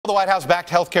the White House-backed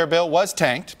health care bill was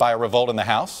tanked by a revolt in the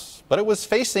House, but it was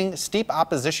facing steep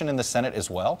opposition in the Senate as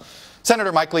well.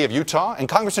 Senator Mike Lee of Utah and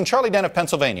Congressman Charlie Dent of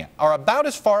Pennsylvania are about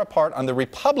as far apart on the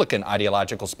Republican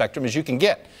ideological spectrum as you can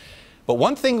get. But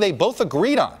one thing they both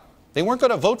agreed on, they weren't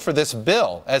going to vote for this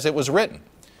bill as it was written.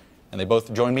 And they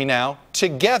both join me now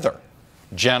together.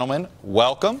 Gentlemen,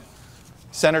 welcome.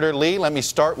 Senator Lee, let me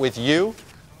start with you.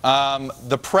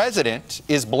 The president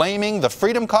is blaming the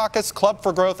Freedom Caucus, Club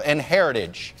for Growth, and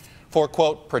Heritage for,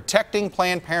 quote, protecting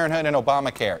Planned Parenthood and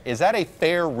Obamacare. Is that a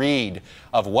fair read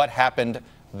of what happened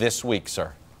this week,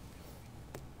 sir?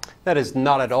 That is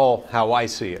not at all how I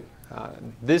see it.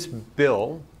 This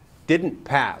bill didn't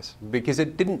pass because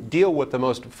it didn't deal with the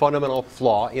most fundamental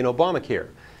flaw in Obamacare,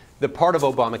 the part of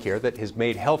Obamacare that has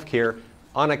made health care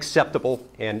unacceptable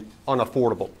and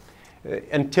unaffordable.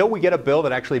 Until we get a bill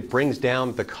that actually brings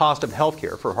down the cost of health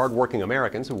care for hardworking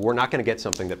Americans, we're not going to get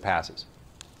something that passes.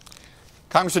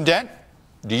 Congressman Dent,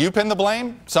 do you pin the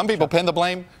blame? Some people pin the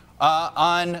blame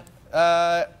on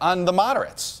the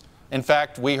moderates. In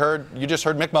fact, you just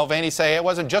heard Mick Mulvaney say it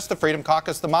wasn't just the Freedom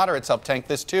Caucus, the moderates helped tank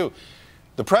this too.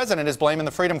 The president is blaming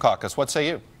the Freedom Caucus. What say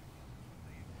you?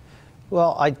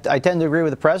 Well, I tend to agree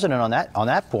with the president on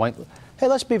that point. Hey,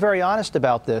 let's be very honest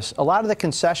about this. A lot of the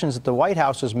concessions that the White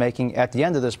House was making at the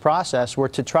end of this process were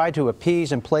to try to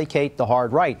appease and placate the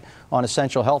hard right on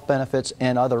essential health benefits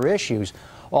and other issues,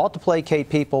 all to placate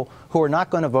people who are not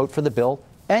going to vote for the bill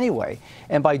anyway.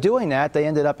 And by doing that, they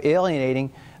ended up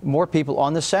alienating more people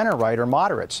on the center right or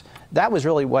moderates. That was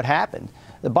really what happened.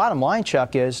 The bottom line,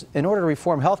 Chuck, is in order to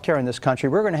reform health care in this country,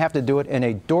 we're going to have to do it in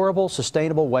a durable,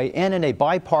 sustainable way and in a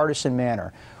bipartisan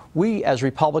manner. We, as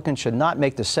Republicans, should not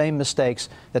make the same mistakes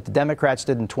that the Democrats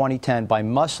did in 2010 by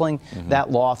muscling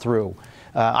that law through.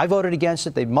 I voted against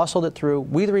it. They muscled it through.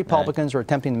 We, the Republicans, are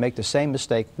attempting to make the same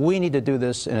mistake. We need to do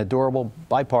this in a durable,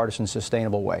 bipartisan,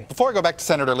 sustainable way. Before I go back to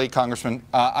Senator Lee, Congressman,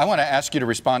 I want to ask you to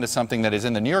respond to something that is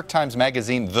in the New York Times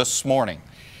Magazine this morning.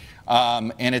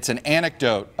 And it's an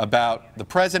anecdote about the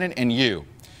president and you.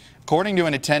 According to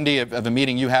an attendee of a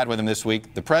meeting you had with him this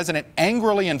week, the president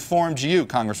angrily informed you,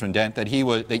 Congressman Dent, that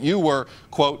you were,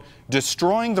 quote,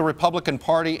 destroying the Republican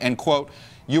Party and, quote,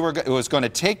 was going to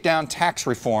take down tax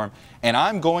reform, and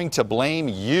I'm going to blame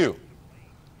you.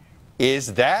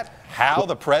 Is that how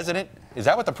the president, is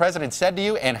that what the president said to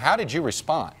you, and how did you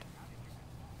respond?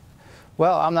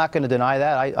 Well, I'm not going to deny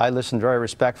that. I listened very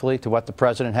respectfully to what the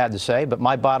president had to say, but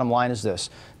my bottom line is this.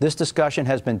 This discussion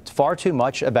has been far too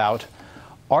much about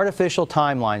artificial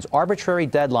timelines, arbitrary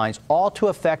deadlines, all to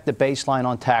affect the baseline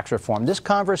on tax reform. This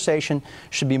conversation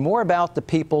should be more about the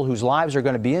people whose lives are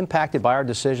going to be impacted by our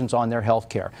decisions on their health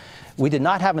care. We did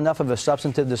not have enough of a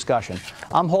substantive discussion.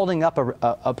 I'm holding up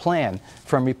a plan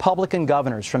from Republican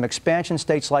governors from expansion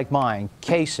states like mine,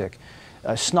 Kasich,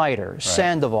 Snyder,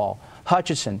 Sandoval,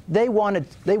 Hutchinson. They wanted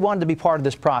to be part of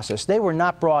this process. They were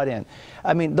not brought in.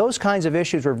 I mean, those kinds of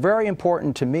issues were very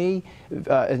important to me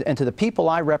and to the people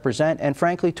I represent, and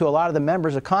frankly to a lot of the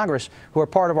members of Congress who are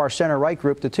part of our center-right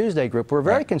group, the Tuesday group. We're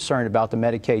very concerned about the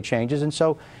Medicaid changes, and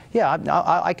so, yeah,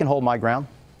 I can hold my ground.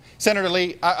 Senator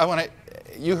Lee,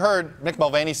 you heard Mick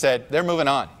Mulvaney said they're moving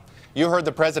on. You heard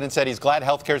the president said he's glad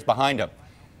health care is behind him.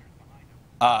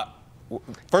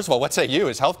 First of all, what say you?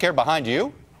 Is health care behind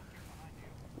you?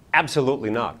 Absolutely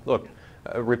not. Look,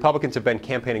 Republicans have been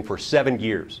campaigning for 7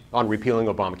 years on repealing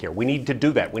Obamacare. We need to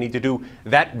do that. We need to do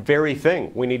that very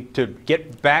thing. We need to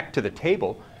get back to the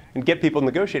table and get people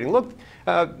negotiating. Look,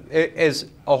 as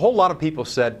a whole lot of people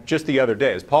said just the other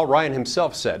day, as Paul Ryan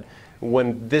himself said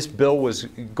when this bill was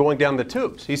going down the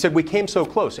tubes, he said we came so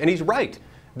close. And he's right.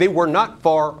 They were not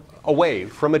far away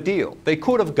from a deal. They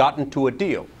could have gotten to a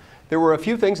deal. There were a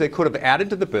few things they could have added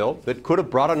to the bill that could have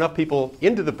brought enough people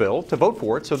into the bill to vote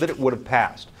for it so that it would have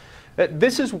passed.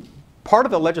 This is part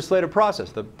of the legislative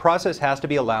process. The process has to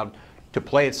be allowed to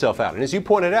play itself out. And as you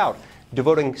pointed out,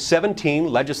 devoting 17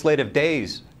 legislative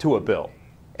days to a bill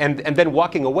and then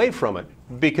walking away from it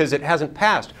because it hasn't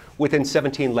passed within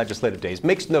 17 legislative days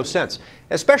makes no sense,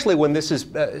 especially when this is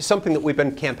something that we've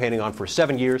been campaigning on for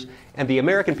 7 years, and the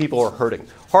American people are hurting.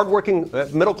 Hardworking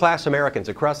middle-class Americans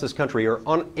across this country are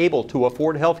unable to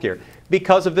afford health care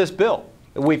because of this bill.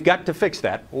 We've got to fix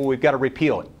that. We've got to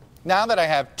repeal it. Now that I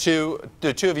have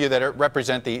the two of you that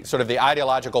represent the sort of the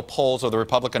ideological poles of the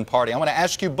Republican Party, I want to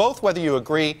ask you both whether you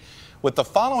agree with the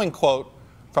following quote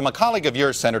from a colleague of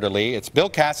yours, Senator Lee. It's Bill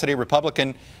Cassidy,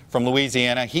 Republican from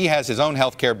Louisiana. He has his own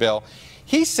health care bill.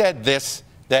 He said this,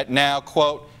 that now,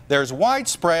 quote, there's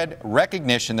widespread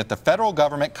recognition that the federal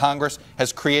government, Congress,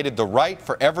 has created the right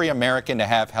for every American to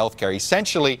have health care.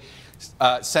 Essentially,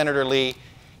 Senator Lee,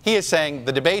 He is saying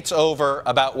the debate's over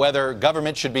about whether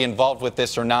government should be involved with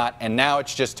this or not, and now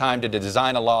it's just time to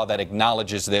design a law that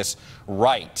acknowledges this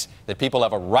right, that people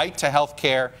have a right to health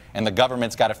care, and the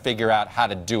government's got to figure out how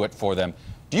to do it for them.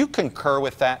 Do you concur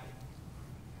with that?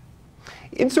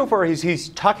 Insofar as he's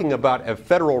talking about a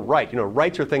federal right,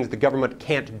 rights are things the government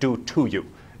can't do to you.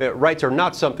 Rights are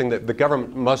not something that the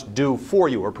government must do for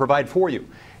you or provide for you.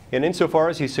 And insofar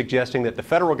as he's suggesting that the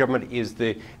federal government is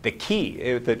the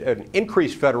key, that an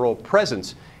increased federal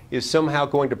presence is somehow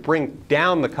going to bring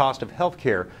down the cost of health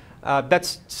care,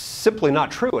 that's simply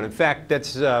not true. And in fact,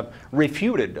 that's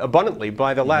refuted abundantly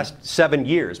by the last 7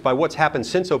 years, by what's happened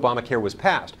since Obamacare was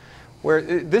passed, where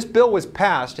this bill was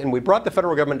passed and we brought the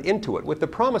federal government into it with the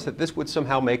promise that this would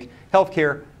somehow make health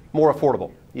care more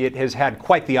affordable. It has had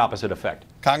quite the opposite effect.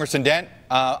 Congressman Dent,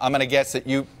 I'm going to guess that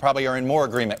you probably are in more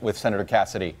agreement with Senator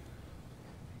Cassidy.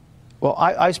 Well,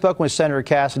 I spoke with Senator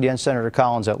Cassidy and Senator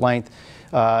Collins at length.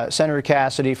 Senator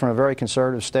Cassidy, from a very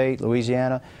conservative state,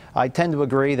 Louisiana, I tend to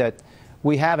agree that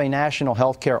we have a national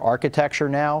health care architecture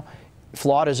now,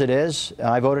 flawed as it is.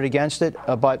 I voted against it,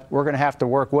 but we're going to have to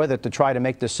work with it to try to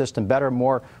make this system better,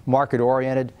 more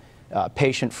market-oriented,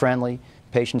 patient-friendly,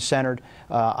 patient-centered.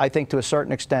 I think to a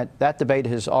certain extent that debate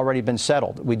has already been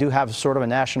settled. We do have sort of a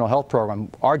national health program.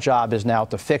 Our job is now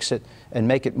to fix it and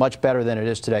make it much better than it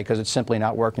is today, because it's simply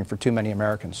not working for too many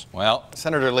Americans. Well,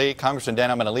 Senator Lee, Congressman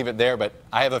Dent, I'm going to leave it there, but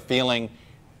I have a feeling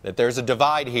that there's a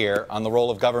divide here on the role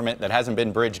of government that hasn't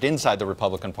been bridged inside the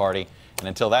Republican Party, and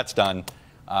until that's done,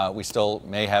 we still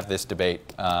may have this debate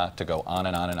to go on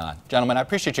and on and on. Gentlemen, I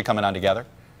appreciate you coming on together.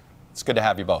 It's good to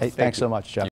have you both. Hey, thanks so much, Jeff.